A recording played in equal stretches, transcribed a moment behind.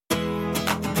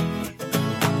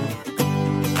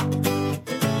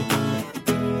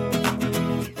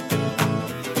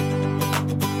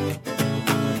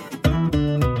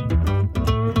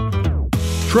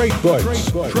Trade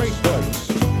Bites. The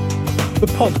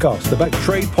podcast about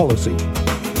trade policy.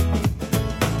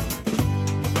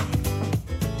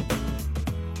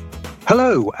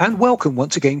 Hello and welcome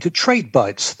once again to Trade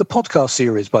Bites, the podcast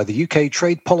series by the UK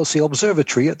Trade Policy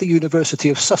Observatory at the University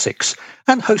of Sussex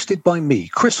and hosted by me,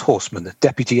 Chris Horseman,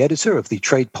 Deputy Editor of the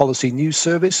Trade Policy News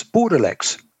Service,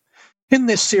 Borderlex. In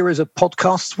this series of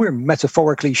podcasts, we're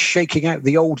metaphorically shaking out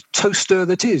the old toaster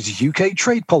that is UK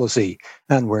trade policy,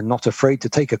 and we're not afraid to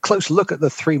take a close look at the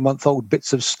 3-month-old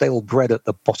bits of stale bread at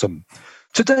the bottom.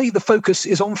 Today, the focus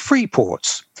is on free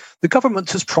ports. The government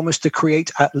has promised to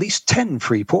create at least 10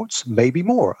 free ports, maybe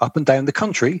more, up and down the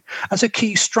country, as a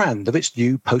key strand of its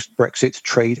new post-Brexit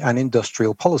trade and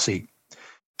industrial policy.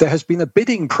 There has been a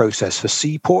bidding process for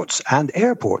seaports and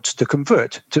airports to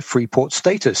convert to free port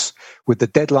status, with the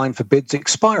deadline for bids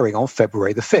expiring on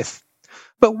February the 5th.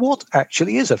 But what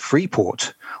actually is a free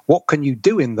port? What can you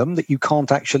do in them that you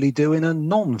can't actually do in a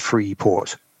non-free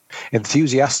port?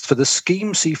 Enthusiasts for the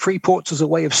scheme see free ports as a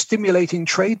way of stimulating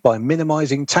trade by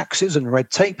minimising taxes and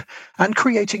red tape and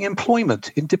creating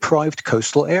employment in deprived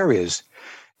coastal areas.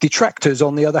 Detractors,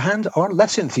 on the other hand, are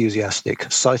less enthusiastic,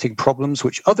 citing problems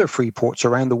which other free ports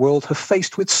around the world have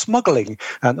faced with smuggling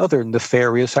and other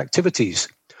nefarious activities.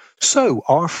 So,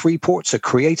 are free ports a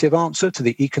creative answer to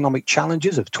the economic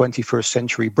challenges of 21st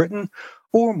century Britain,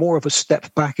 or more of a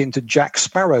step back into Jack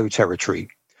Sparrow territory?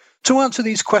 To answer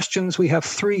these questions, we have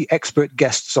 3 expert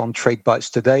guests on Trade Bites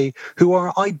today who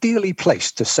are ideally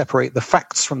placed to separate the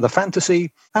facts from the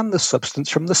fantasy and the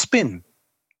substance from the spin.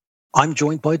 I'm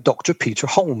joined by Dr. Peter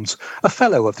Holmes, a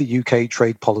Fellow of the UK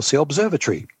Trade Policy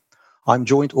Observatory. I'm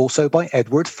joined also by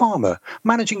Edward Farmer,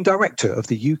 Managing Director of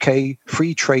the UK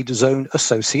Free Trade Zone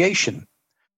Association.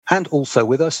 And also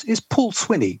with us is Paul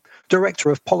Swinney, Director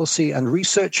of Policy and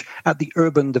Research at the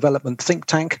urban development think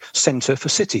tank Centre for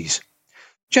Cities.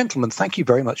 Gentlemen, thank you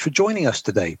very much for joining us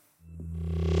today.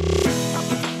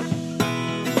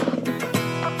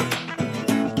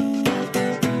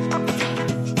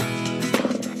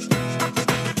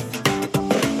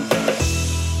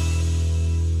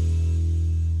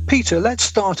 Peter, let's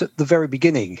start at the very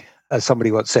beginning, as somebody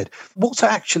once said. What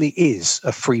actually is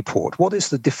a free port? What is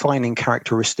the defining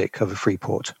characteristic of a free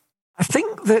port? I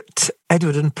think that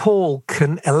Edward and Paul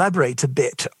can elaborate a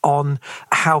bit on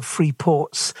how free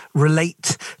ports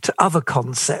relate to other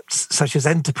concepts, such as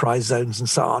enterprise zones and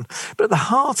so on. But at the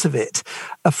heart of it,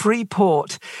 a free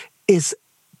port is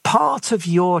part of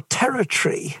your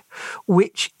territory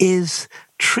which is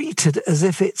treated as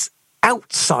if it's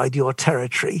outside your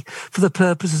territory for the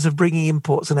purposes of bringing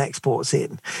imports and exports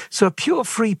in. So a pure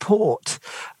free port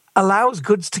allows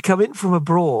goods to come in from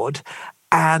abroad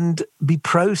and be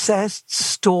processed,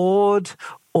 stored,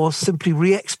 or simply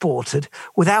re-exported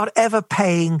without ever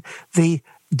paying the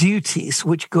duties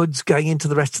which goods going into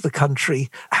the rest of the country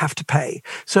have to pay.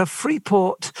 So a free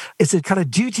port is a kind of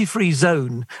duty-free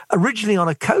zone, originally on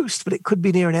a coast, but it could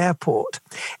be near an airport.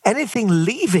 Anything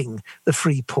leaving the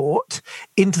free port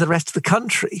into the rest of the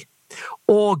country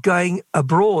or going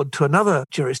abroad to another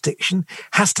jurisdiction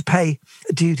has to pay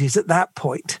duties at that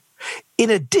point. In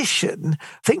addition,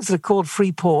 things that are called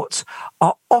free ports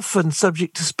are often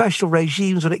subject to special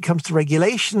regimes when it comes to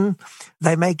regulation.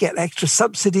 They may get extra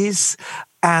subsidies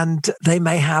and they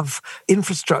may have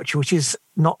infrastructure which is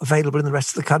not available in the rest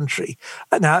of the country.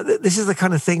 Now, this is the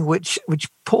kind of thing which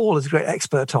Paul is a great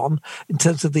expert on in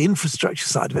terms of the infrastructure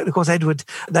side of it. And of course, Edward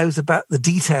knows about the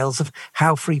details of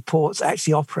how free ports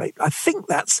actually operate. I think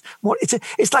that's what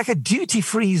it's like a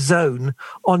duty-free zone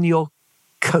on your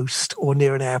coast or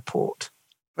near an airport.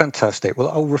 Fantastic. Well,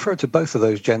 I'll refer to both of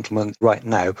those gentlemen right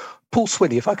now. Paul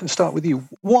Swinney, if I can start with you,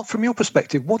 from your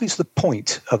perspective, what is the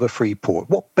point of a free port?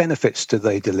 What benefits do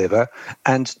they deliver,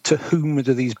 and to whom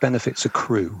do these benefits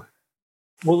accrue?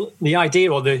 Well, the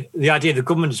idea the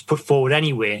government has put forward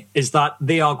anyway is that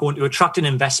they are going to attract an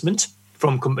investment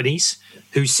from companies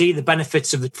who see the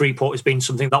benefits of the free port as being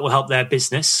something that will help their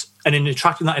business. And in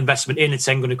attracting that investment in, it's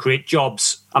then going to create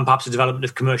jobs and perhaps a development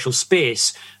of commercial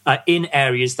space in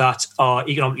areas that are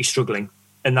economically struggling,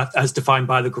 and that as defined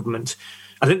by the government.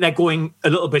 I think they're going a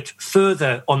little bit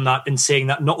further on that and saying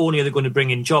that not only are they going to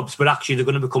bring in jobs, but actually they're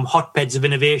going to become hotbeds of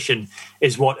innovation,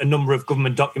 is what a number of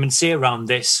government documents say around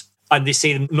this. And they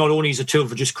see them not only as a tool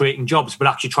for just creating jobs, but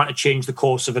actually trying to change the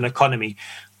course of an economy.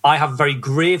 I have very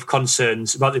grave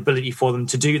concerns about the ability for them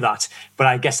to do that, but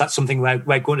I guess that's something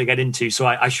we're going to get into, so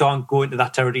I shan't go into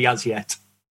that territory as yet.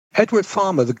 Edward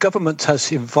Farmer, the government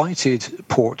has invited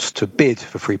ports to bid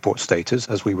for free port status,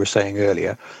 as we were saying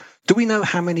earlier. Do we know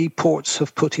how many ports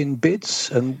have put in bids,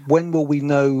 and when will we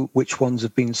know which ones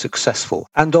have been successful?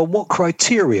 And on what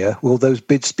criteria will those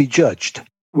bids be judged?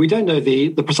 We don't know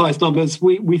the precise numbers.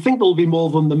 We think there'll be more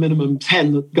than the minimum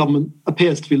 10 that government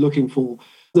appears to be looking for.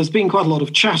 There's been quite a lot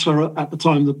of chatter at the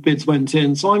time the bids went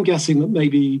in, so I'm guessing that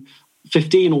maybe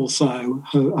 15 or so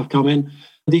have come in.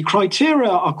 The criteria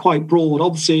are quite broad.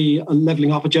 Obviously, a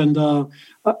levelling up agenda,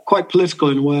 quite political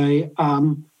in a way.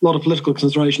 A lot of political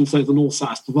considerations, so the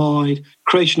North-South divide.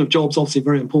 Creation of jobs, obviously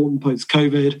very important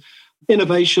post-COVID.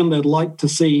 Innovation, they'd like to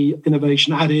see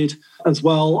innovation added as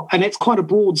well. And it's quite a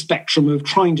broad spectrum of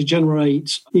trying to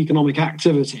generate economic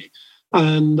activity.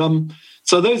 And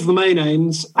so those are the main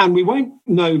aims. And we won't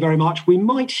know very much. We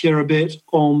might hear a bit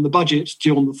on the budget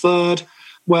due on the 3rd,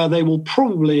 where they will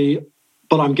probably,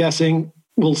 but I'm guessing,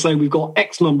 will say we've got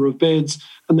X number of bids,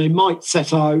 and they might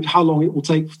set out how long it will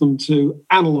take for them to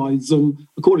analyse them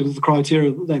according to the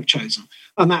criteria that they've chosen.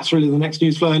 And that's really the next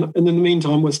news flow. And in the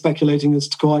meantime, we're speculating as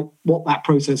to quite what that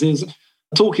process is.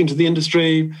 Talking to the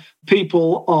industry,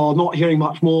 people are not hearing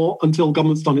much more until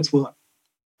government's done its work.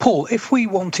 Paul, if we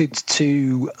wanted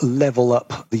to level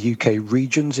up the UK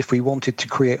regions, if we wanted to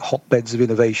create hotbeds of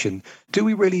innovation, do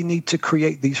we really need to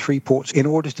create these free ports in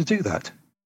order to do that?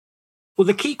 Well,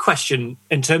 the key question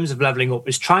in terms of levelling up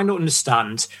is trying to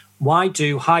understand why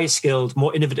do higher skilled,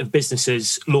 more innovative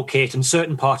businesses locate in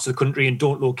certain parts of the country and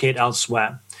don't locate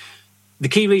elsewhere? The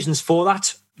key reasons for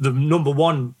that, the number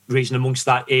one reason amongst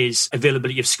that is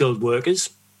availability of skilled workers.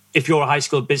 If you're a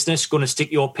high-skilled business going to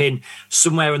stick your pin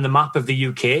somewhere in the map of the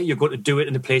UK, you're going to do it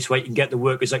in a place where you can get the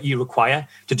workers that you require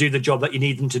to do the job that you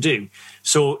need them to do.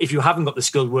 So if you haven't got the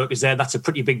skilled workers there, that's a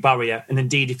pretty big barrier. And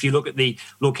indeed, if you look at the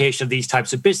location of these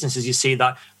types of businesses, you see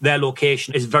that their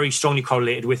location is very strongly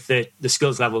correlated with the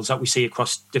skills levels that we see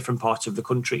across different parts of the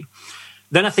country.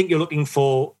 Then I think you're looking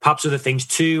for perhaps other things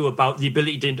too, about the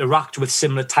ability to interact with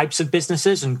similar types of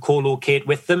businesses and co-locate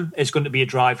with them is going to be a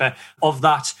driver of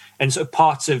that. And so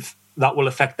parts of that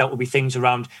will be things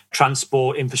around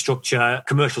transport, infrastructure,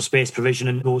 commercial space provision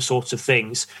and those sorts of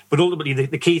things. But ultimately,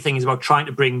 the key thing is about trying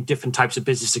to bring different types of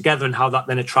business together and how that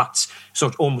then attracts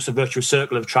sort of almost a virtuous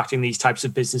circle of attracting these types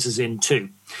of businesses in too.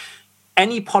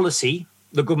 Any policy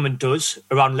the government does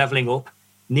around levelling up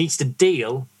needs to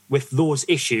deal with those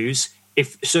issues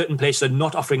if certain places are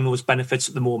not offering those benefits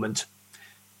at the moment.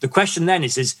 The question then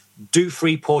is do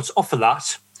free ports offer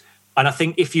that? And I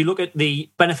think if you look at the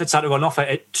benefits that are on offer,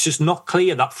 it's just not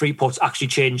clear that free ports actually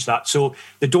change that. So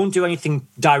they don't do anything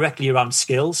directly around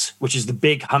skills, which is the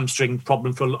big hamstring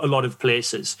problem for a lot of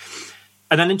places.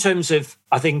 And then in terms of,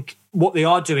 I think, what they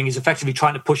are doing is effectively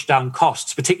trying to push down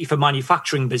costs, particularly for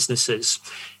manufacturing businesses.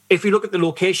 If we look at the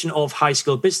location of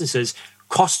high-skilled businesses,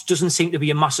 cost doesn't seem to be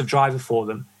a massive driver for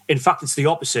them. In fact, it's the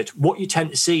opposite. What you tend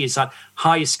to see is that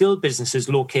higher skilled businesses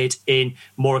locate in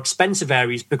more expensive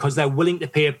areas because they're willing to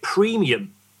pay a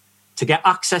premium to get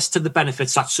access to the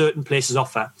benefits that certain places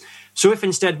offer. So if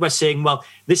instead we're saying, well,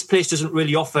 this place doesn't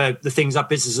really offer the things that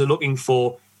businesses are looking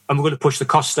for, and we're going to push the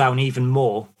costs down even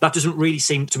more, that doesn't really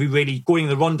seem to be really going in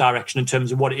the wrong direction in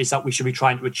terms of what it is that we should be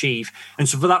trying to achieve. And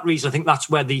so for that reason, I think that's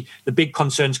where the big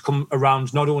concerns come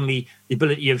around, not only the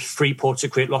ability of free ports to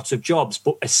create lots of jobs,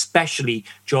 but especially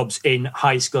jobs in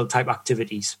high-skilled type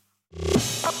activities.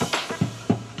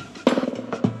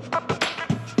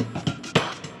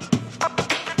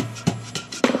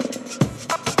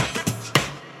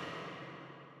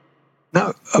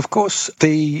 Now, of course,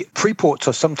 the free ports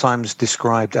are sometimes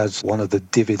described as one of the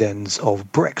dividends of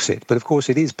Brexit. But of course,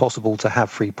 it is possible to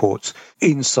have free ports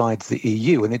inside the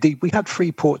EU. And indeed, we had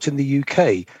free ports in the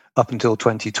UK up until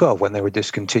 2012 when they were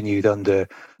discontinued under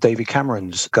David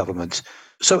Cameron's government.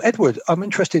 So, Edward, I'm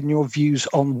interested in your views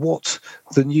on what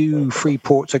the new free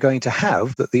ports are going to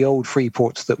have that the old free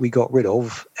ports that we got rid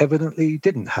of evidently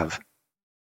didn't have.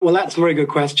 Well, that's a very good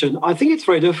question. I think it's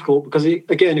very difficult because,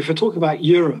 again, if we're talking about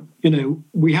Europe,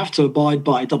 we have to abide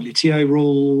by WTO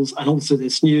rules and also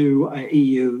this new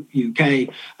EU-UK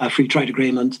free trade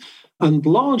agreement. And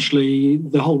largely,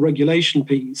 the whole regulation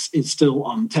piece is still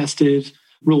untested.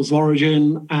 Rules of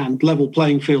origin and level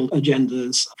playing field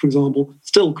agendas, for example,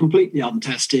 still completely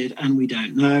untested, and we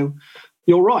don't know.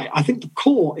 You're right. I think the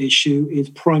core issue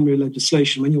is primary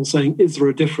legislation when you're saying, is there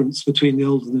a difference between the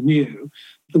old and the new?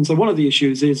 And so one of the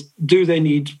issues is, do they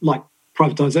need, like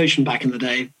privatisation back in the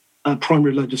day,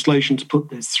 primary legislation to put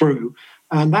this through?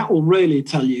 And that will really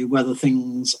tell you whether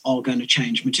things are going to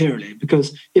change materially.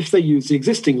 Because if they use the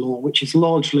existing law, which is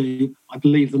largely, I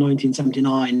believe, the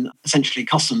 1979 essentially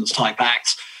customs type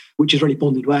acts, which is really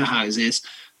bonded warehouses,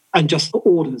 and just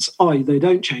orders, i.e. they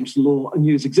don't change the law and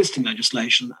use existing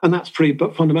legislation. And that's pretty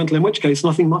fundamental, in which case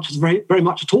nothing much is very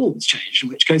much at all has changed, in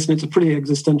which case it's a pretty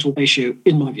existential issue,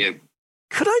 in my view.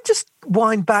 Could I just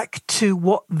wind back to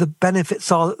what the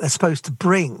benefits are that they're supposed to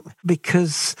bring?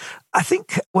 Because I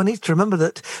think one needs to remember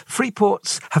that free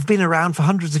ports have been around for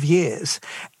hundreds of years,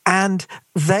 and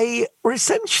they were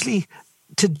essentially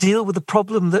to deal with the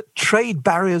problem that trade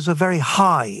barriers were very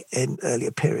high in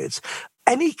earlier periods.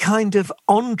 Any kind of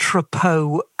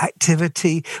entrepot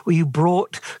activity where you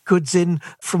brought goods in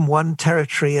from one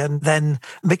territory and then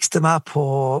mixed them up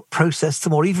or processed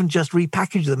them or even just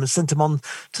repackaged them and sent them on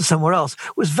to somewhere else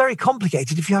was very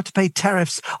complicated if you had to pay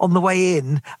tariffs on the way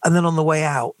in and then on the way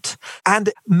out.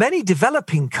 And many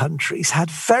developing countries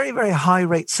had very, very high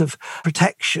rates of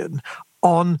protection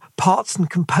on parts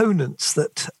and components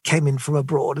that came in from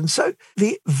abroad. And so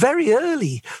the very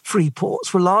early free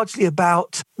ports were largely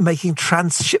about making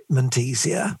transshipment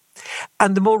easier.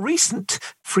 And the more recent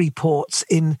free ports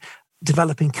in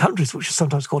developing countries, which are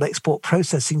sometimes called export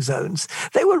processing zones,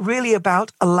 they were really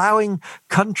about allowing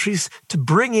countries to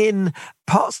bring in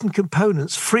parts and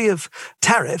components free of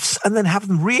tariffs and then have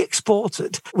them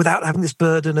re-exported without having this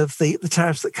burden of the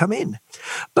tariffs that come in.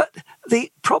 But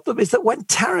the problem is that when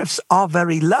tariffs are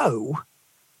very low,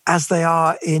 as they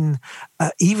are in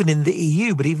even in the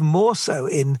EU, but even more so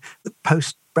in the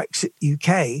post-Brexit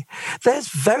UK, there's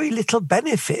very little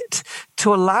benefit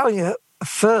to allowing a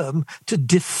firm to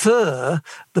defer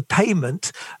the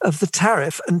payment of the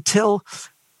tariff until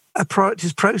a product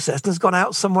is processed and has gone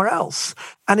out somewhere else.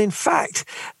 And in fact,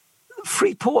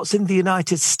 free ports in the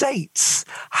United States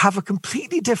have a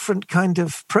completely different kind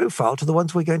of profile to the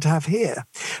ones we're going to have here.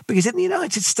 Because in the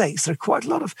United States, there are quite a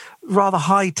lot of rather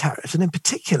high tariffs. And in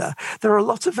particular, there are a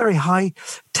lot of very high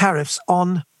tariffs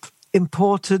on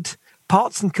imported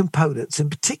parts and components. In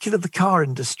particular, the car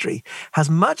industry has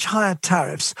much higher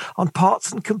tariffs on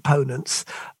parts and components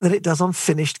than it does on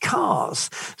finished cars.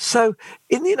 So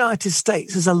in the United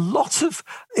States, there's a lot of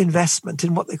investment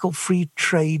in what they call free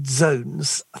trade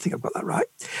zones. I think I've got that right,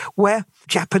 where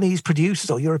Japanese producers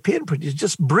or European producers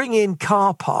just bring in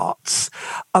car parts,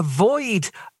 avoid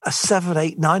a 7,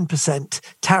 8, 9%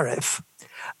 tariff,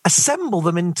 assemble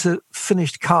them into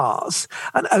finished cars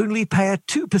and only pay a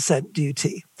 2%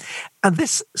 duty. And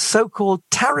this so-called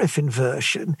tariff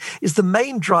inversion is the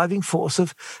main driving force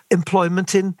of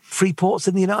employment in free ports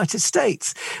in the United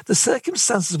States. The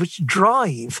circumstances which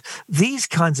drive these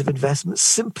kinds of investments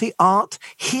simply aren't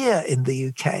here in the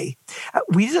UK.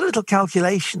 We did a little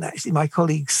calculation, actually. My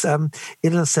colleagues, Ilona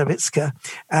Savitska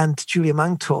and Julia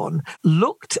Mangtorn,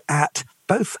 looked at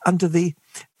both under the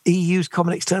EU's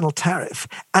common external tariff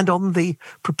and on the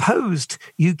proposed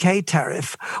UK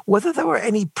tariff, whether there were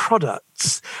any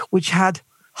products which had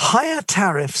higher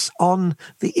tariffs on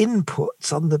the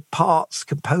inputs, on the parts,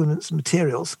 components,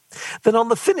 materials, than on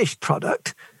the finished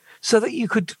product, so that you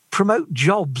could promote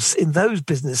jobs in those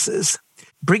businesses,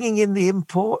 bringing in the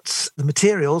imports, the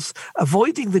materials,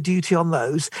 avoiding the duty on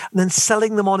those, and then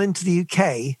selling them on into the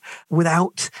UK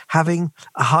without having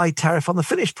a high tariff on the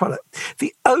finished product.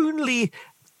 The only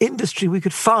industry we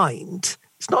could find,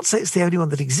 it's not to say it's the only one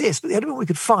that exists, but the only one we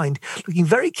could find, looking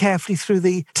very carefully through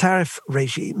the tariff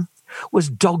regime, was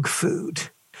dog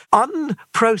food.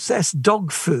 Unprocessed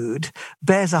dog food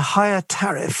bears a higher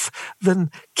tariff than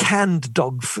canned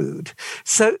dog food.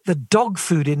 So the dog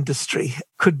food industry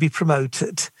could be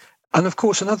promoted. And of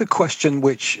course, another question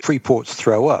which free ports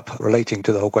throw up relating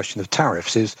to the whole question of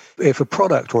tariffs is if a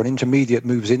product or an intermediate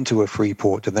moves into a free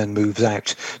port and then moves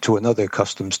out to another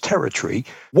customs territory,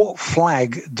 what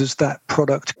flag does that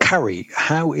product carry?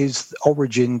 How is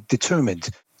origin determined?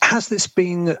 Has this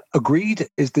been agreed?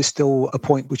 Is this still a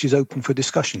point which is open for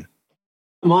discussion?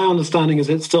 My understanding is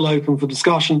it's still open for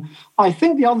discussion. I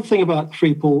think the other thing about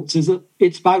free ports is that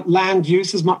it's about land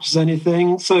use as much as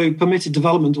anything. So permitted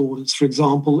development orders, for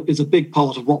example, is a big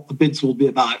part of what the bids will be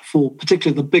about for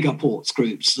particularly the bigger ports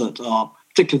groups that are,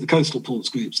 particularly the coastal ports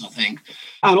groups, I think.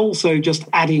 And also just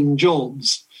adding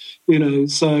jobs,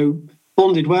 so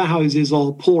bonded warehouses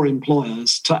are poor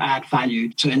employers to add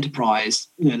value to enterprise.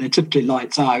 They're typically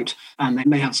lights out and they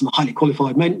may have some highly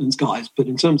qualified maintenance guys, but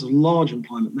in terms of large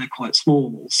employment, they're quite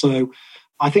small. So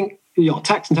I think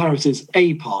tax and tariffs is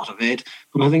a part of it,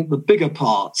 but I think the bigger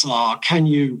parts are, can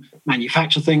you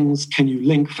manufacture things? Can you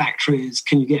link factories?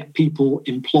 Can you get people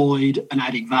employed and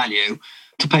adding value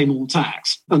to pay more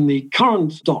tax? And the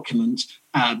current document,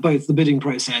 both the bidding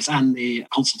process and the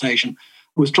consultation,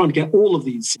 was trying to get all of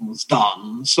these things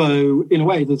done. So in a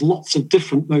way, there's lots of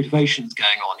different motivations going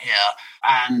on here.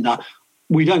 And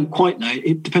we don't quite know.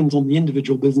 It depends on the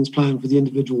individual business plan for the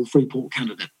individual free port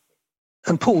candidate.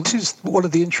 And Paul, this is one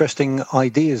of the interesting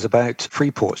ideas about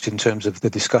free ports in terms of the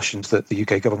discussions that the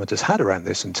UK government has had around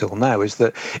this until now, is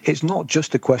that it's not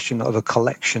just a question of a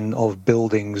collection of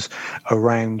buildings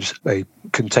around a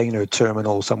container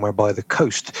terminal somewhere by the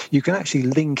coast. You can actually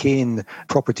link in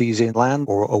properties inland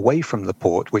or away from the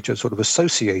port, which are sort of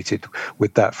associated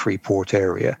with that free port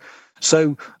area.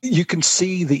 So you can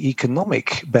see the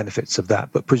economic benefits of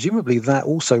that, but presumably that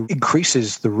also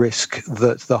increases the risk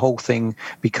that the whole thing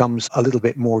becomes a little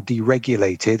bit more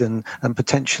deregulated and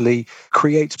potentially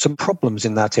creates some problems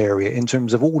in that area in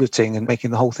terms of auditing and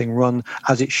making the whole thing run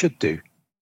as it should do.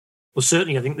 Well,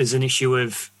 certainly I think there's an issue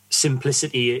of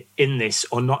simplicity in this,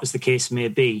 or not, as the case may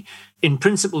be. In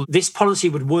principle, this policy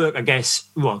would work, I guess,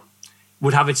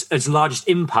 would have its largest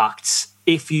impacts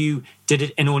if you did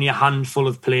it in only a handful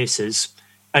of places.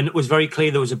 And it was very clear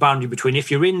there was a boundary between,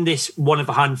 if you're in this one of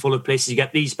a handful of places, you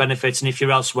get these benefits, and if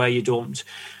you're elsewhere, you don't.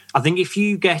 I think if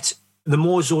you get the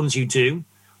more zones you do,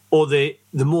 or the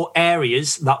more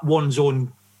areas that one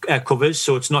zone covers,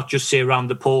 so it's not just, say, around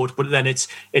the port, but then it's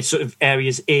sort of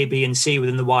areas A, B, and C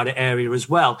within the wider area as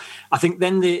well, I think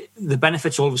then the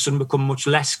benefits all of a sudden become much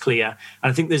less clear.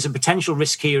 And I think there's a potential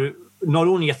risk here, not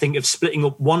only, I think, of splitting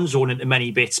up one zone into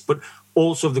many bits, but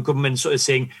also of the government sort of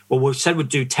saying, well, we said we'd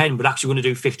do 10, but actually we're going to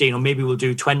do 15, or maybe we'll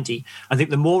do 20. I think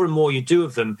the more and more you do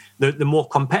of them, the more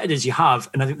competitors you have.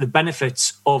 And I think the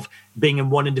benefits of being in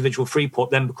one individual free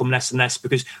port then become less and less,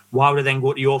 because why would I then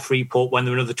go to your free port when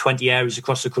there are another 20 areas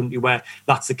across the country where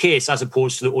that's the case, as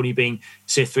opposed to there only being,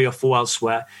 say, 3 or 4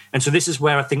 elsewhere? And so this is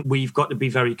where I think we've got to be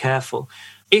very careful.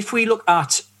 If we look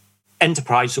at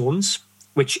enterprise zones,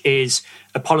 which is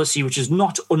a policy which is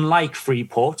not unlike free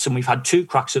ports, and we've had 2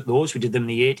 cracks at those. We did them in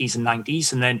the 80s and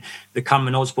 90s, and then the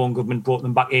Cameron Osborne government brought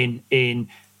them back in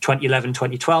 2011,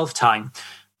 2012 time.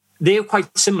 They're quite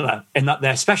similar in that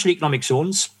they're special economic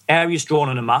zones, areas drawn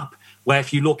on a map, where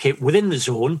if you locate within the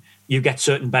zone, you get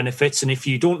certain benefits, and if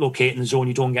you don't locate in the zone,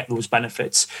 you don't get those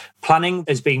benefits. Planning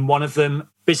has been one of them.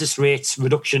 Business rates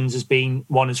reductions has been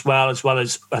one as well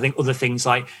as I think other things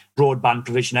like broadband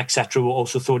provision, etc., were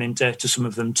also thrown into some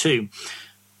of them too.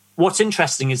 What's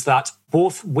interesting is that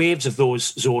both waves of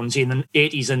those zones in the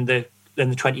 80s and the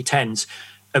 2010s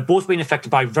have both been affected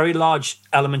by very large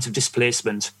elements of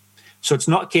displacement. So it's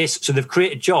not a case, so they've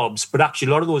created jobs, but actually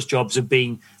a lot of those jobs have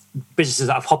been businesses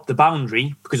that have hopped the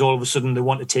boundary because all of a sudden they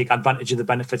want to take advantage of the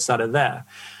benefits that are there.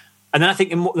 And then I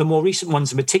think in the more recent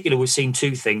ones in particular, we've seen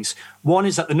 2 things. One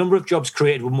is that the number of jobs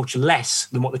created were much less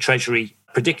than what the Treasury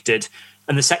predicted.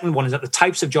 And the second one is that the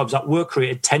types of jobs that were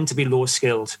created tend to be low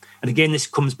skilled. And again, this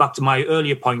comes back to my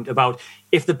earlier point about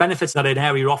if the benefits that an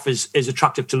area offers is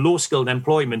attractive to low skilled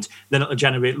employment, then it'll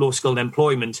generate low skilled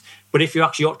employment. But if you're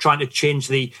actually trying to change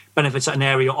the benefits that an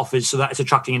area offers so that it's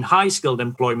attracting in high skilled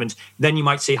employment, then you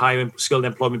might see higher skilled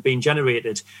employment being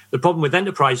generated. The problem with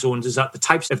enterprise zones is that the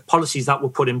types of policies that were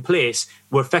put in place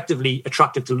were effectively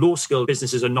attractive to low skilled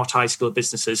businesses and not high skilled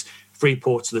businesses. Free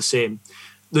ports are the same.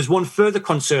 There's one further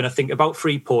concern, I think, about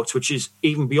free ports, which is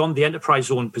even beyond the enterprise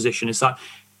zone position, is that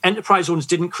enterprise zones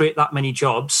didn't create that many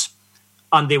jobs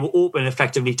and they were open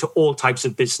effectively to all types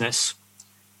of business.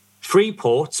 Free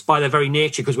ports, by their very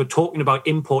nature, because we're talking about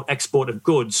import, export of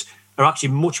goods, are actually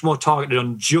much more targeted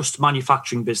on just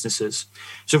manufacturing businesses.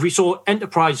 So if we saw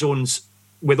enterprise zones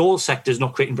with all sectors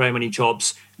not creating very many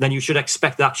jobs, then you should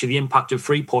expect that actually the impact of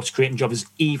free ports creating jobs is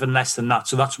even less than that.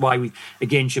 So that's why we,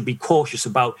 again, should be cautious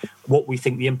about what we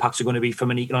think the impacts are going to be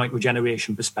from an economic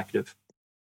regeneration perspective.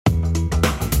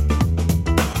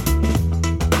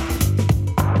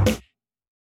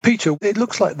 Peter, it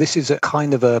looks like this is a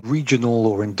kind of a regional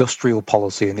or industrial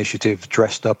policy initiative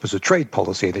dressed up as a trade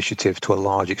policy initiative to a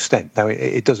large extent. Now,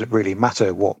 it doesn't really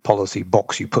matter what policy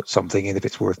box you put something in. If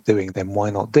it's worth doing, then why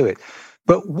not do it?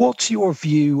 But what's your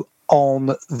view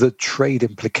on the trade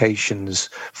implications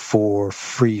for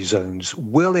free zones?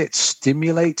 Will it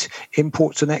stimulate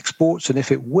imports and exports? And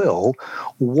if it will,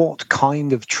 what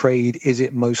kind of trade is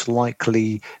it most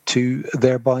likely to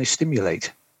thereby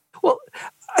stimulate? Well,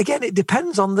 again, it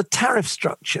depends on the tariff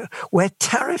structure. Where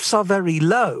tariffs are very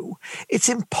low, it's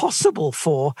impossible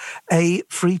for a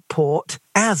free port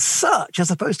as such, as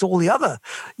opposed to all the other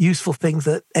useful things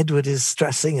that Edward is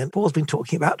stressing and Paul's been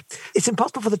talking about. It's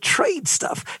impossible for the trade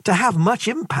stuff to have much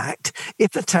impact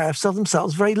if the tariffs are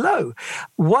themselves very low.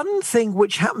 One thing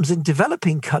which happens in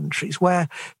developing countries where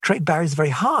trade barriers are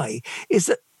very high is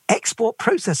that export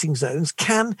processing zones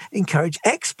can encourage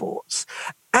exports.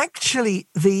 Actually,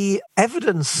 the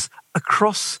evidence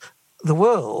across the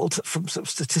world from sort of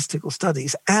statistical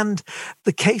studies and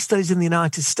the case studies in the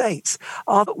United States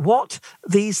are that what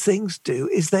these things do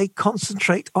is they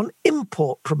concentrate on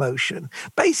import promotion.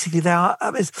 Basically, they are,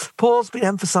 Paul's been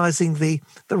emphasizing the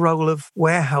role of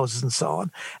warehouses and so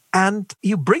on. And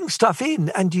you bring stuff in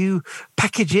and you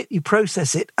package it, you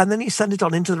process it, and then you send it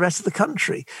on into the rest of the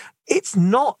country. It's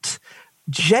not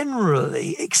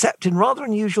generally, except in rather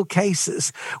unusual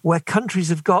cases where countries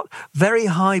have got very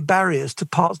high barriers to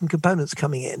parts and components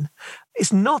coming in,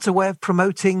 it's not a way of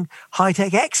promoting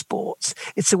high-tech exports.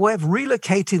 It's a way of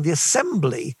relocating the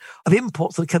assembly of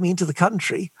imports that are coming into the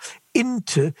country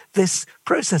into this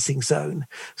processing zone.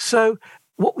 So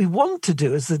what we want to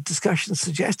do, as the discussion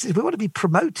suggested, is we want to be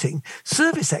promoting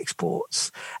service exports.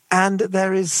 And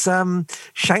there is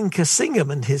Shankar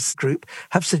Singham and his group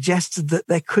have suggested that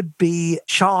there could be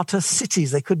charter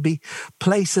cities, there could be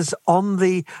places on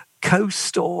the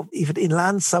coast or even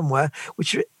inland somewhere,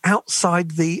 which are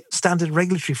outside the standard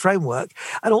regulatory framework,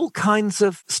 and all kinds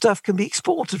of stuff can be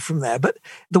exported from there. But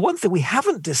the one thing we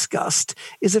haven't discussed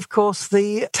is, of course,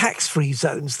 the tax-free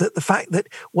zones, that the fact that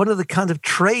one of the kind of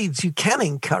trades you can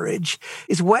encourage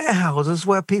is warehouses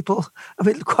where people,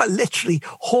 quite literally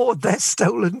hoard their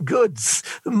stolen goods,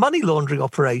 money laundering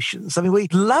operations. We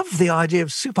love the idea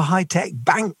of super high-tech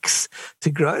banks to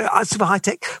grow, super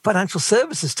high-tech financial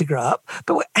services to grow up,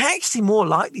 but we're actually more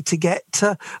likely to get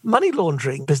money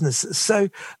laundering businesses. So,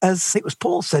 as it was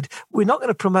Paul said, we're not going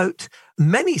to promote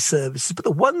many services, but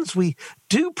the ones we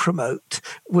do promote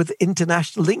with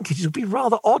international linkages will be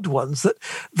rather odd ones that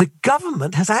the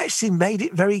government has actually made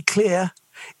it very clear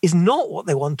is not what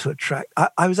they want to attract.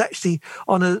 I was actually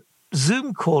on a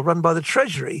Zoom call run by the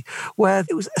Treasury where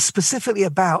it was specifically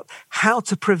about how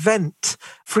to prevent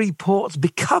free ports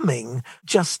becoming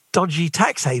just dodgy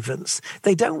tax havens.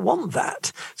 They don't want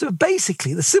that. So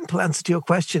basically, the simple answer to your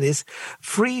question is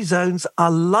free zones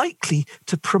are likely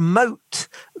to promote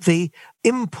the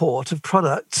import of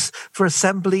products for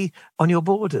assembly on your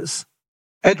borders.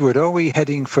 Edward, are we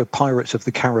heading for Pirates of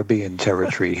the Caribbean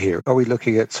territory here? Are we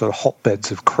looking at sort of hotbeds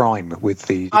of crime with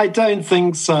the... I don't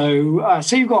think so.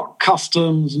 So you've got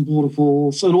customs and border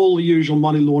force and all the usual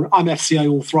money laundering. I'm FCA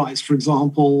authorised, for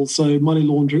example, so money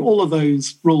laundering, all of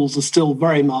those rules are still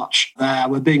very much there.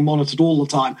 We're being monitored all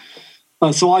the time.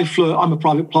 So I'm a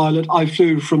private pilot. I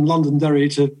flew from Londonderry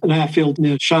to an airfield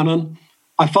near Shannon.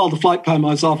 I filed the flight plan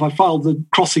myself. I filed the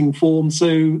crossing form,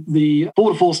 so the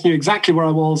border force knew exactly where I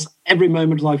was every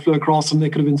moment as I flew across, and they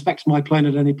could have inspected my plane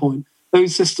at any point.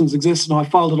 Those systems exist, and I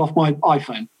filed it off my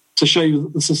iPhone to show you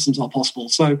that the systems are possible.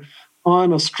 So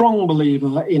I'm a strong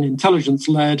believer in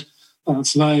intelligence-led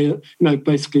survey,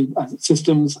 basically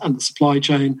systems and the supply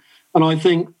chain. And I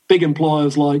think big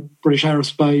employers like British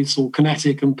Aerospace or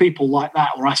Kinetic and people like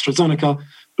that, or AstraZeneca,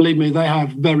 believe me, they have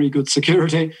very good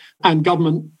security, and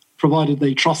government, provided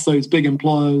they trust those big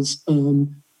employers,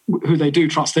 who they do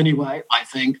trust anyway, I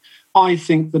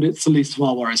think that it's the least of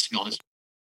our worries, to be honest.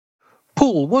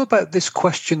 Paul, what about this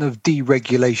question of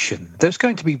deregulation? There's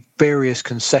going to be various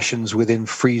concessions within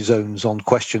free zones on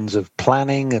questions of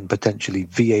planning and potentially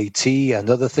VAT and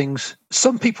other things.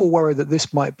 Some people worry that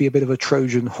this might be a bit of a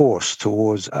Trojan horse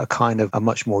towards a kind of a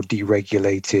much more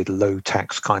deregulated,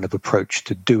 low-tax kind of approach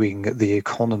to doing the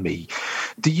economy.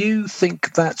 Do you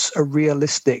think that's a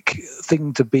realistic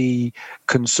thing to be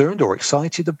concerned or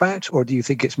excited about, or do you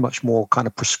think it's much more kind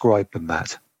of prescribed than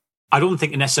that? I don't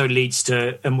think it necessarily leads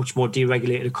to a much more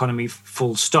deregulated economy,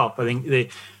 full stop. I think,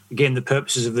 the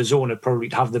purposes of the zone are probably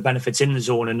to have the benefits in the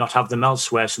zone and not have them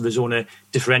elsewhere, so the zone are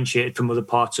differentiated from other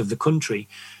parts of the country.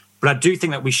 But I do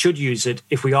think that we should use it,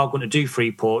 if we are going to do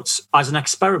free ports, as an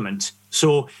experiment.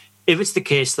 So if it's the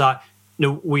case that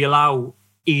we allow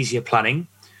easier planning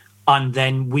and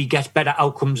then we get better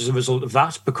outcomes as a result of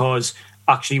that, because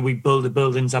actually we build the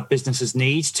buildings that businesses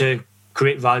need to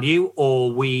create value,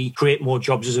 or we create more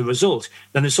jobs as a result,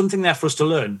 then there's something there for us to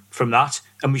learn from that.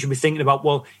 And we should be thinking about,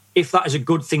 well, if that is a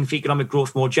good thing for economic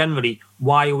growth more generally,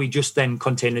 why are we just then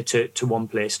containing it to one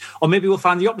place? Or maybe we'll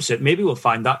find the opposite. Maybe we'll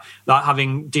find that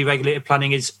having deregulated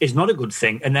planning is not a good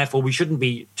thing, and therefore we shouldn't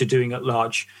be doing it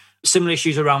large. Similar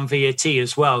issues around VAT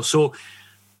as well. So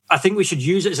I think we should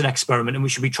use it as an experiment, and we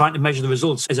should be trying to measure the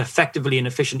results as effectively and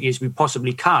efficiently as we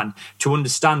possibly can to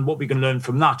understand what we can learn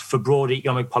from that for broader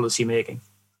economic policy making.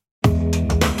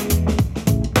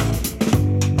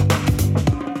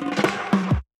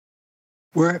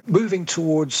 We're moving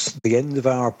towards the end of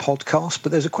our podcast,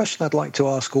 but there's a question I'd like to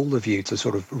ask all of you to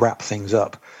sort of wrap things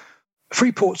up.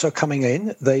 Free ports are coming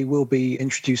in. They will be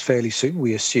introduced fairly soon,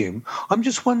 we assume. I'm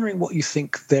just wondering what you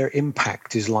think their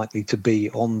impact is likely to be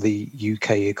on the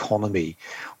UK economy.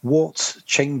 What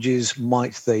changes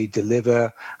might they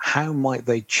deliver? How might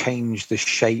they change the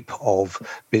shape of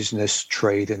business,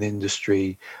 trade and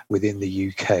industry within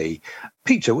the UK?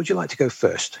 Peter, would you like to go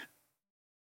first?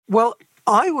 Well,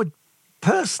 I would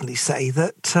personally say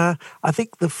that I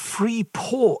think the free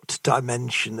port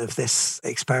dimension of this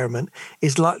experiment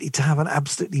is likely to have an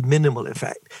absolutely minimal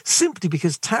effect, simply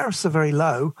because tariffs are very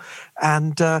low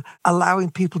and allowing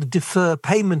people to defer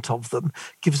payment of them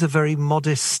gives a very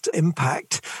modest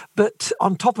impact. But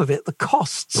on top of it, the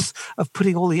costs of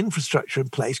putting all the infrastructure in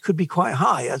place could be quite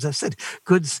high. As I said,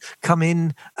 goods come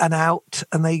in and out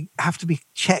and they have to be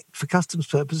checked for customs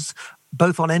purposes,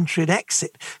 both on entry and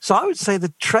exit. So I would say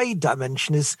the trade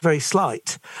dimension is very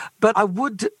slight. But I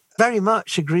would very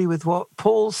much agree with what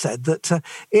Paul said, that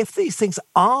if these things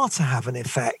are to have an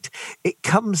effect, it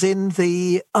comes in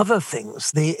the other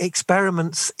things, the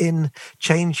experiments in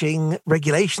changing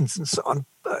regulations and so on.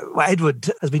 What Edward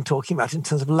has been talking about in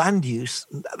terms of land use,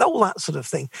 all that sort of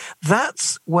thing.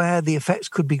 That's where the effects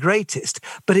could be greatest.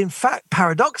 But in fact,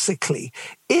 paradoxically,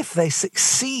 if they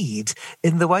succeed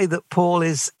in the way that Paul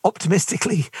is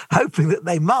optimistically hoping that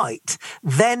they might,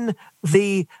 then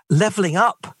the levelling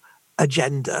up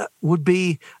agenda would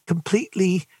be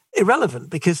completely irrelevant,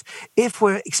 because if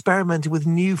we're experimenting with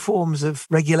new forms of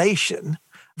regulation,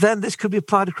 then this could be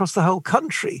applied across the whole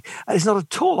country. And it's not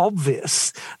at all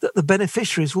obvious that the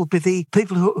beneficiaries will be the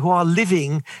people who are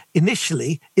living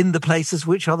initially in the places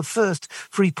which are the first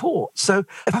free ports. So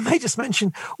if I may just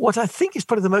mention what I think is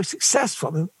probably the most successful,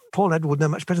 I mean, Paul and Edward would know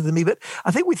much better than me, but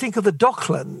I think we think of the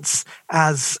Docklands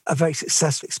as a very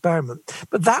successful experiment.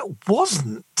 But that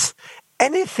wasn't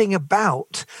anything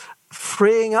about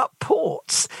freeing up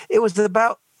ports. It was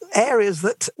about areas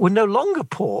that were no longer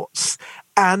ports,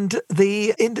 and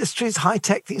the industries,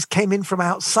 high-tech things came in from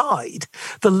outside.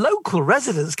 The local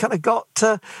residents kind of got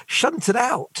shunted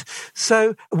out.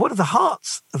 So one of the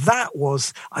hearts of that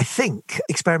was, I think,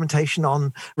 experimentation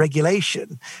on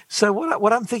regulation. So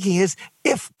what I'm thinking is,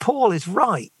 if Paul is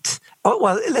right,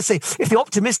 well, let's say if the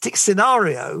optimistic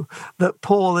scenario that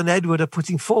Paul and Edward are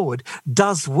putting forward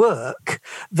does work,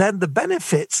 then the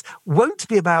benefits won't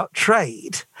be about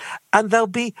trade, and there'll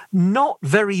be not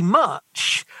very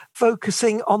much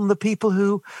focusing on the people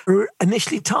who are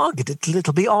initially targeted.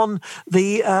 It'll be on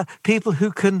the people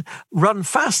who can run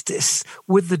fastest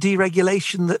with the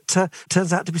deregulation that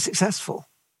turns out to be successful.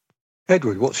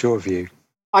 Edward, what's your view?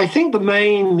 I think the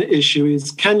main issue is,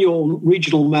 can your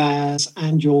regional mayors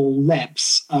and your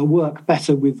LEPs work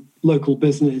better with local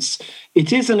business?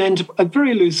 It is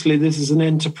very loosely, this is an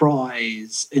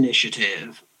enterprise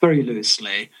initiative, very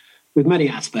loosely, with many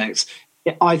aspects.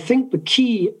 I think the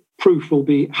key proof will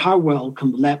be how well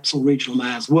can the LEPs or regional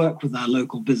mayors work with their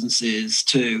local businesses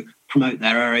to promote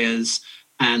their areas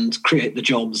and create the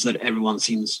jobs that everyone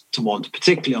seems to want,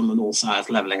 particularly on the north-south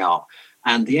levelling up.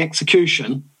 And the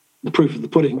execution, the proof of the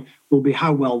pudding, will be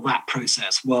how well that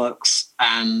process works.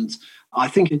 And I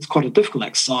think it's quite a difficult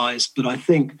exercise, but I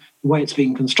think the way it's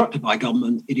being constructed by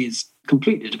government, it is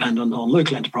completely dependent on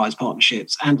local enterprise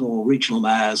partnerships and or regional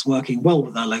mayors working well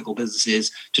with their local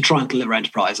businesses to try and deliver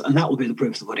enterprise. And that will be the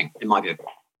proof of the pudding, in my view.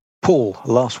 Paul,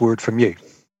 last word from you.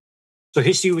 So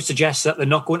history would suggest that they're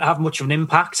not going to have much of an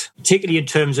impact, particularly in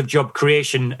terms of job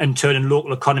creation and turning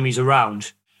local economies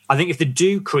around. I think if they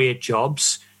do create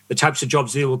jobs, the types of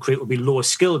jobs they will create will be lower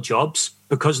skilled jobs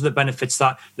because of the benefits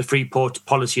that the free port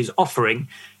policy is offering.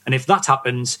 And if that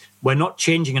happens, we're not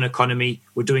changing an economy,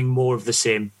 we're doing more of the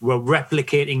same. We're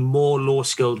replicating more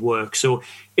low-skilled work. So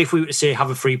if we were to say have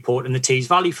a free port in the Tees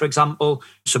Valley, for example,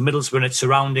 so Middlesbrough and its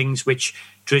surroundings, which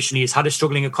traditionally has had a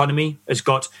struggling economy, has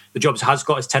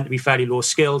tend to be fairly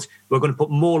low-skilled, we're going to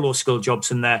put more low-skilled jobs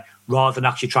in there rather than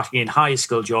actually tracking in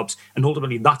higher-skilled jobs. And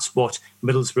ultimately, that's what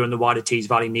Middlesbrough and the wider Tees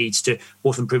Valley needs to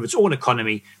both improve its own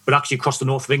economy, but actually across the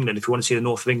north of England, if you want to see the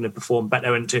north of England perform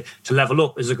better and to level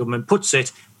up, as the government puts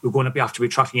it, we're going to have to be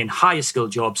tracking in higher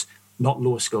skilled jobs, not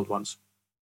lower skilled ones.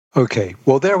 Okay,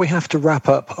 well, there we have to wrap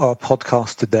up our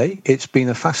podcast today. It's been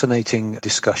a fascinating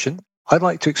discussion. I'd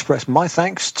like to express my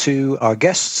thanks to our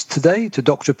guests today, to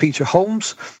Dr. Peter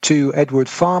Holmes, to Edward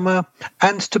Farmer,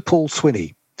 and to Paul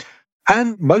Swinney.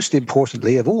 And most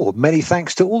importantly of all, many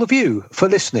thanks to all of you for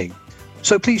listening.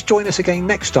 So please join us again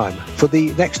next time for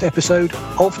the next episode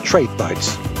of Trade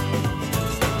Bites.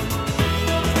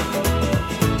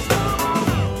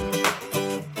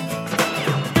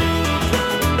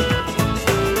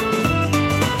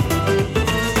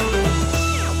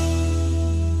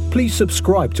 Please Please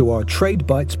subscribe to our Trade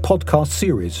Bites podcast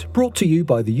series, brought to you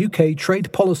by the UK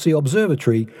Trade Policy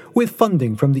Observatory with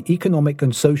funding from the Economic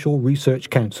and Social Research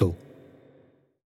Council.